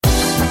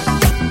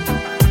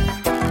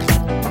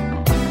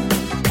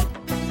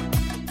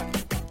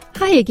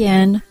Hi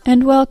again,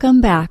 and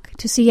welcome back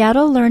to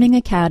Seattle Learning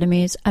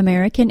Academy's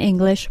American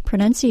English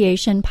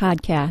Pronunciation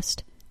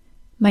Podcast.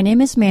 My name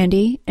is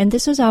Mandy, and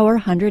this is our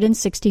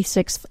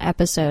 166th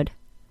episode.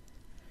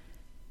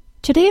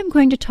 Today I'm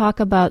going to talk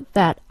about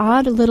that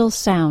odd little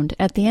sound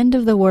at the end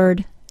of the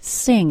word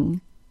sing,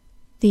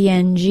 the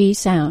NG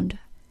sound.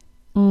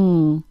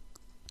 The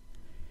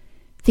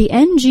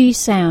NG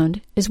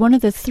sound is one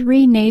of the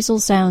three nasal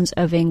sounds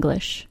of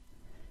English.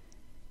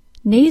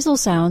 Nasal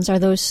sounds are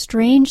those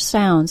strange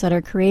sounds that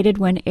are created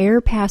when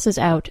air passes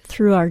out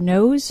through our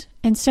nose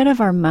instead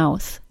of our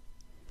mouth.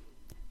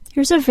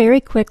 Here's a very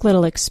quick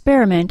little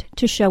experiment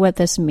to show what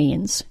this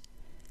means.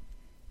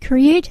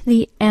 Create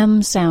the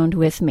M sound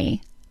with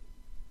me.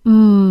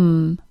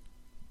 Now,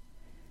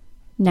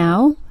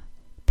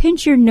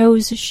 pinch your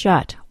nose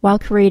shut while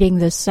creating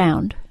this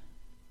sound.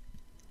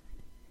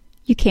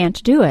 You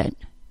can't do it.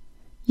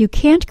 You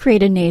can't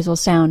create a nasal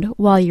sound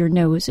while your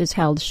nose is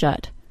held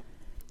shut.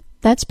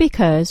 That's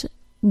because,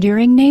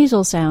 during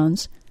nasal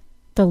sounds,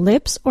 the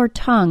lips or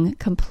tongue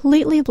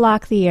completely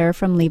block the air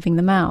from leaving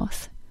the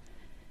mouth.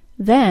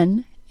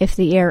 Then, if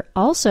the air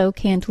also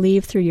can't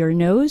leave through your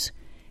nose,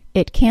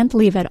 it can't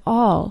leave at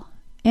all,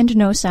 and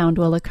no sound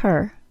will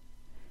occur.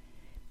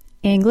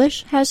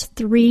 English has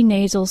three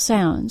nasal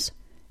sounds: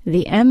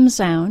 the M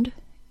sound,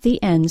 the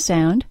N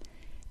sound,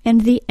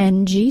 and the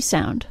NG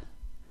sound.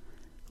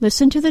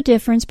 Listen to the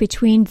difference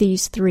between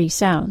these three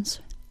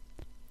sounds.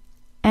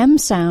 M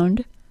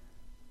sound,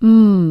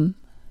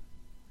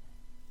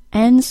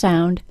 N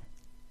sound,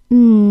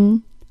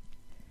 N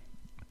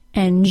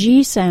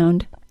G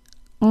sound,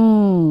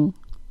 For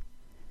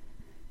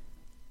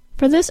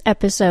this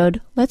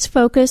episode, let's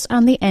focus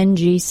on the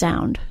NG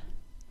sound.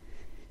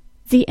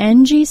 The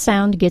NG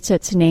sound gets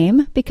its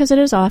name because it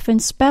is often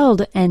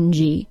spelled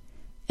NG,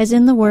 as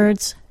in the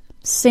words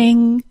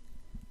sing,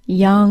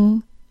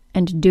 young,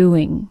 and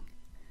doing.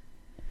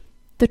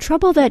 The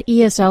trouble that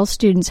ESL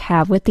students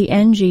have with the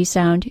NG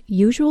sound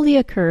usually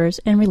occurs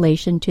in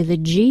relation to the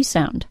G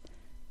sound,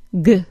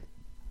 G.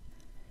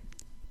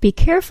 Be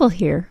careful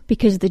here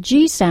because the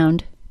G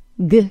sound,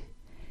 G,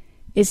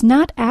 is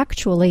not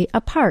actually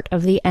a part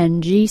of the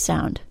NG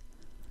sound.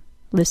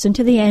 Listen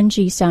to the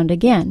NG sound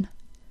again.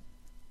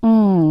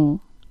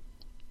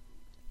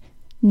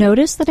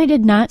 Notice that I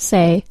did not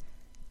say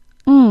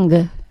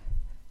ng.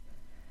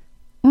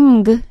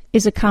 Ng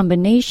is a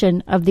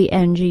combination of the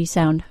NG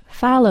sound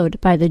followed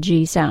by the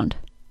G sound.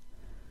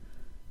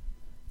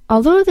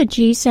 Although the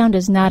G sound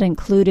is not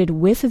included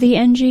with the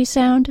NG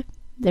sound,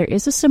 there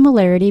is a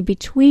similarity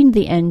between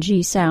the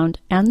NG sound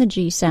and the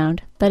G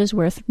sound that is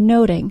worth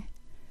noting.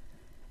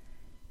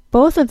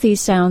 Both of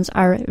these sounds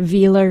are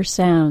velar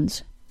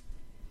sounds.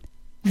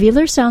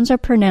 Velar sounds are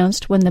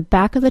pronounced when the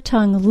back of the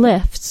tongue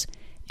lifts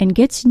and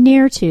gets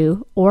near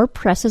to or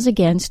presses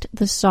against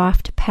the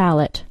soft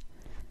palate.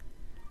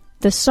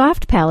 The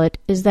soft palate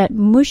is that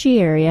mushy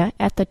area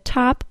at the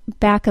top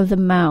back of the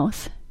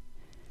mouth.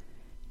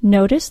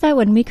 Notice that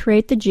when we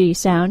create the G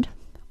sound,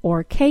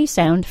 or K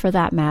sound for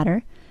that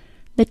matter,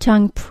 the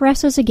tongue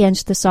presses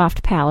against the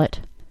soft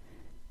palate.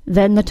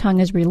 Then the tongue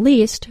is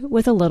released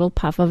with a little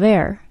puff of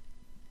air.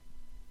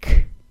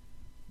 K,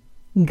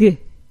 G.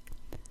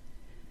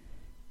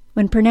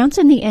 When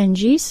pronouncing the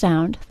NG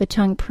sound, the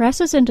tongue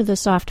presses into the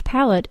soft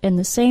palate in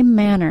the same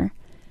manner,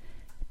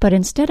 but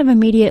instead of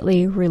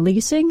immediately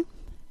releasing,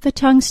 the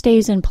tongue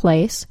stays in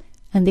place,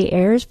 and the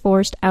air is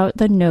forced out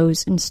the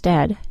nose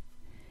instead.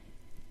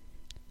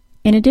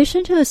 In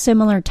addition to the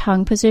similar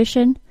tongue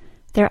position,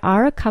 there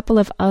are a couple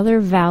of other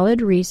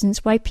valid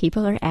reasons why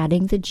people are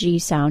adding the G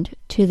sound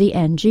to the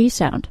NG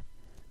sound.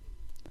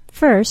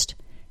 First,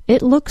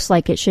 it looks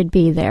like it should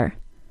be there.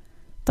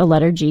 The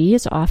letter G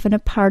is often a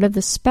part of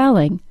the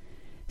spelling,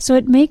 so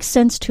it makes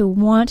sense to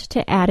want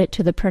to add it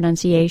to the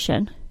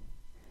pronunciation.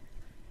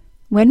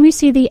 When we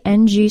see the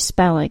NG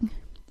spelling,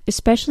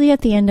 especially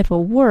at the end of a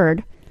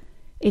word,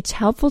 it's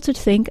helpful to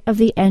think of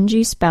the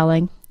NG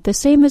spelling the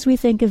same as we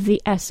think of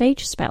the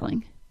SH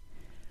spelling.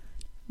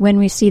 When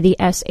we see the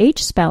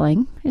SH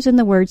spelling, as in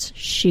the words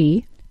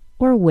she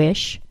or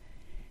wish,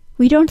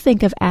 we don't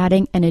think of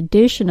adding an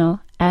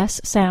additional S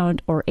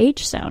sound or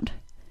H sound.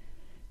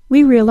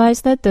 We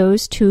realize that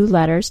those two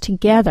letters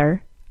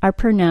together are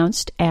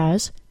pronounced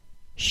as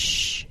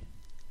sh.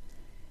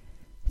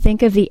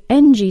 Think of the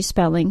NG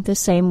spelling the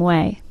same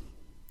way.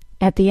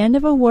 At the end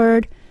of a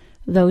word,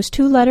 those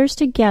two letters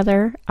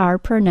together are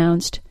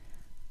pronounced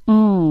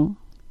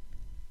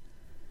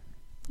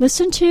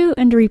Listen to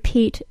and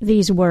repeat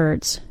these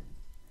words.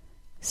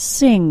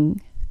 Sing,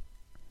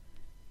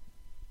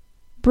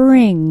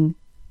 bring,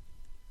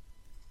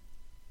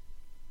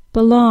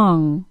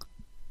 belong,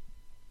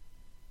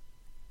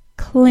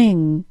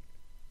 cling,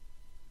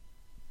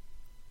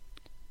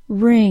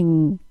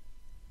 ring.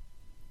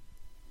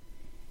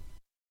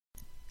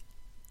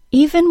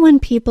 Even when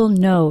people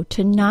know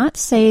to not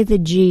say the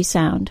G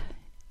sound,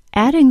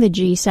 adding the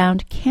G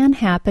sound can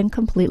happen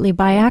completely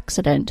by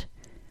accident.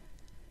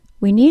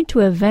 We need to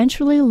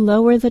eventually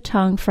lower the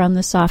tongue from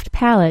the soft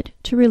palate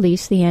to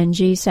release the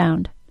NG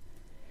sound.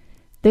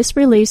 This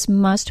release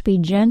must be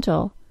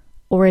gentle,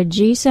 or a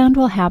G sound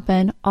will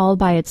happen all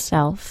by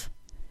itself.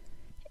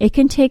 It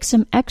can take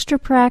some extra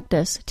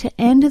practice to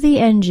end the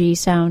NG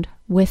sound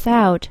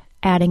without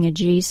adding a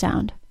G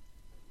sound.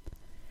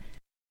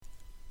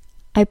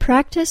 I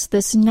practice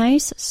this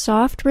nice,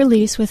 soft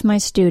release with my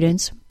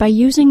students by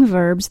using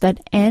verbs that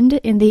end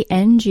in the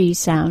NG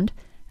sound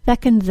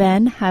that can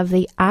then have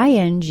the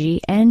ING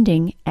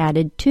ending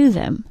added to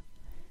them.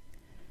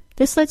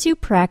 This lets you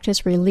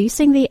practice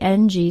releasing the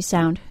NG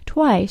sound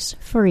twice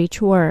for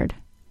each word.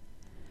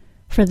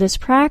 For this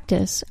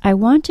practice, I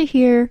want to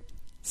hear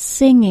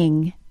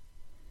singing,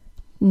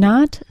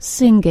 not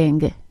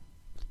singing.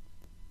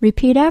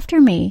 Repeat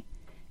after me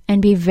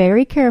and be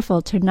very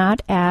careful to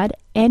not add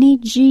any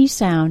G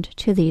sound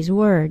to these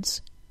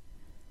words.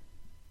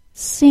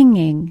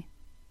 Singing,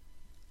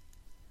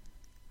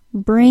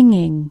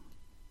 bringing,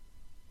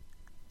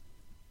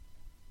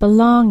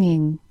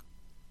 belonging,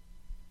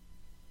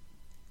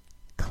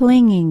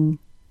 clinging,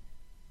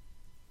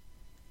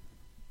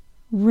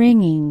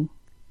 ringing.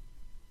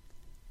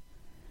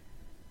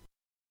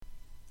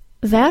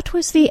 That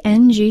was the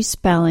NG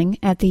spelling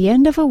at the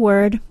end of a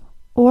word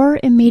or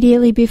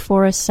immediately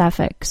before a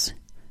suffix.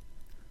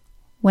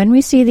 When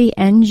we see the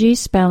NG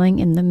spelling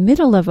in the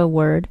middle of a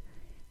word,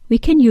 we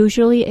can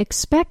usually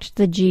expect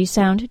the G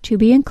sound to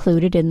be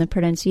included in the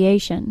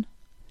pronunciation.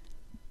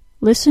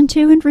 Listen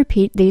to and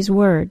repeat these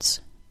words.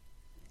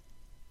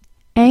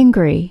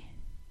 Angry,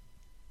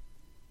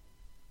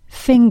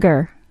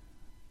 finger,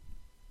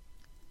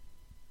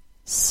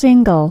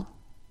 single,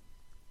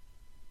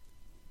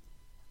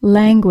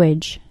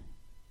 language,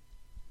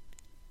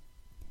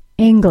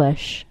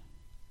 English.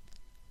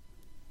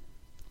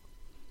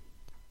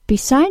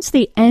 Besides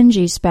the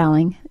NG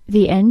spelling,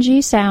 the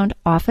NG sound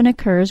often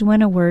occurs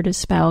when a word is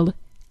spelled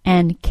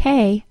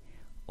NK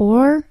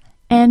or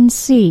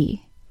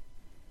NC.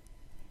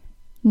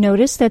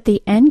 Notice that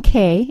the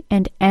NK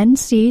and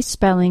NC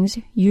spellings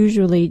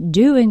usually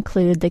do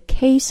include the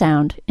K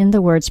sound in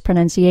the word's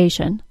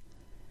pronunciation.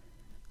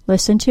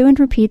 Listen to and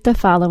repeat the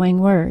following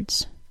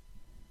words.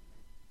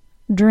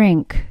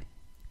 Drink,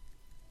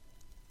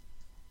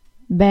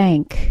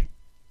 bank,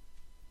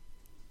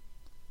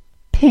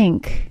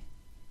 pink,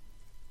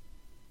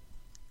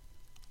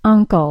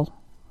 uncle,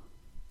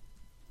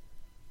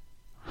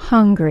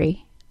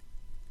 hungry.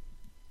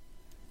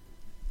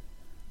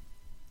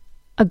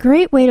 A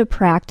great way to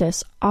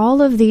practice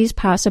all of these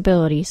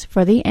possibilities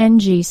for the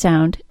NG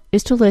sound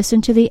is to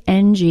listen to the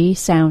NG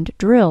sound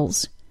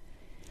drills.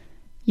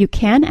 You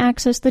can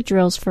access the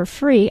drills for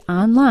free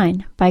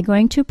online by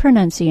going to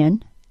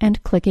Pronuncian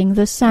and clicking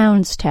the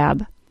Sounds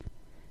tab.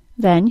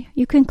 Then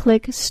you can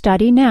click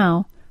Study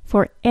Now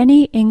for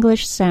any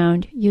English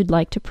sound you'd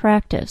like to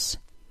practice.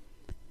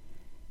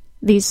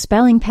 These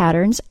spelling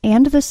patterns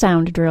and the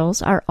sound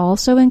drills are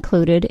also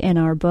included in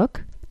our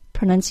book,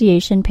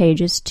 Pronunciation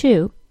Pages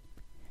 2.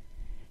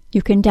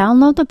 You can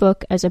download the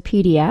book as a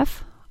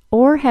PDF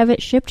or have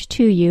it shipped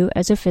to you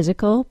as a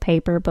physical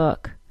paper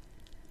book.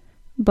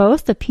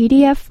 Both the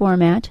PDF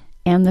format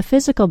and the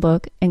physical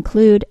book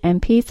include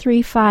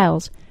MP3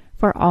 files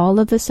for all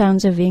of the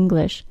sounds of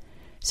English,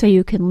 so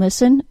you can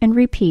listen and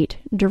repeat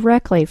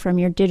directly from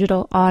your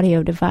digital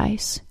audio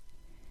device.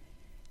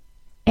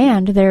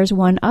 And there's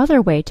one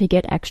other way to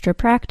get extra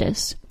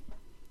practice.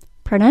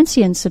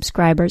 Pronuncian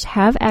subscribers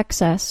have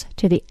access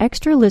to the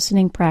extra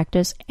listening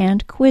practice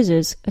and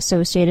quizzes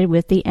associated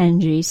with the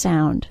NG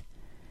sound.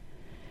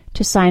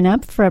 To sign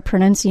up for a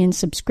Pronuncian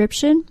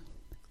subscription,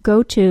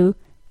 go to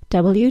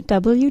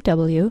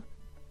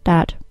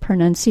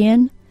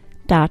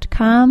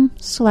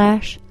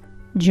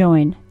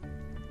www.pronuncian.com/join.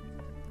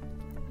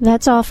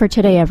 That's all for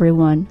today,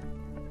 everyone.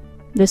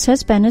 This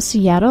has been a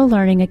Seattle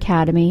Learning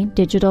Academy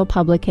digital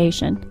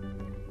publication.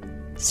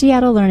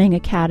 Seattle Learning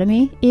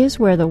Academy is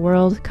where the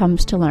world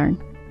comes to learn.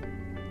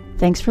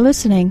 Thanks for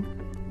listening.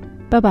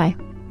 Bye-bye.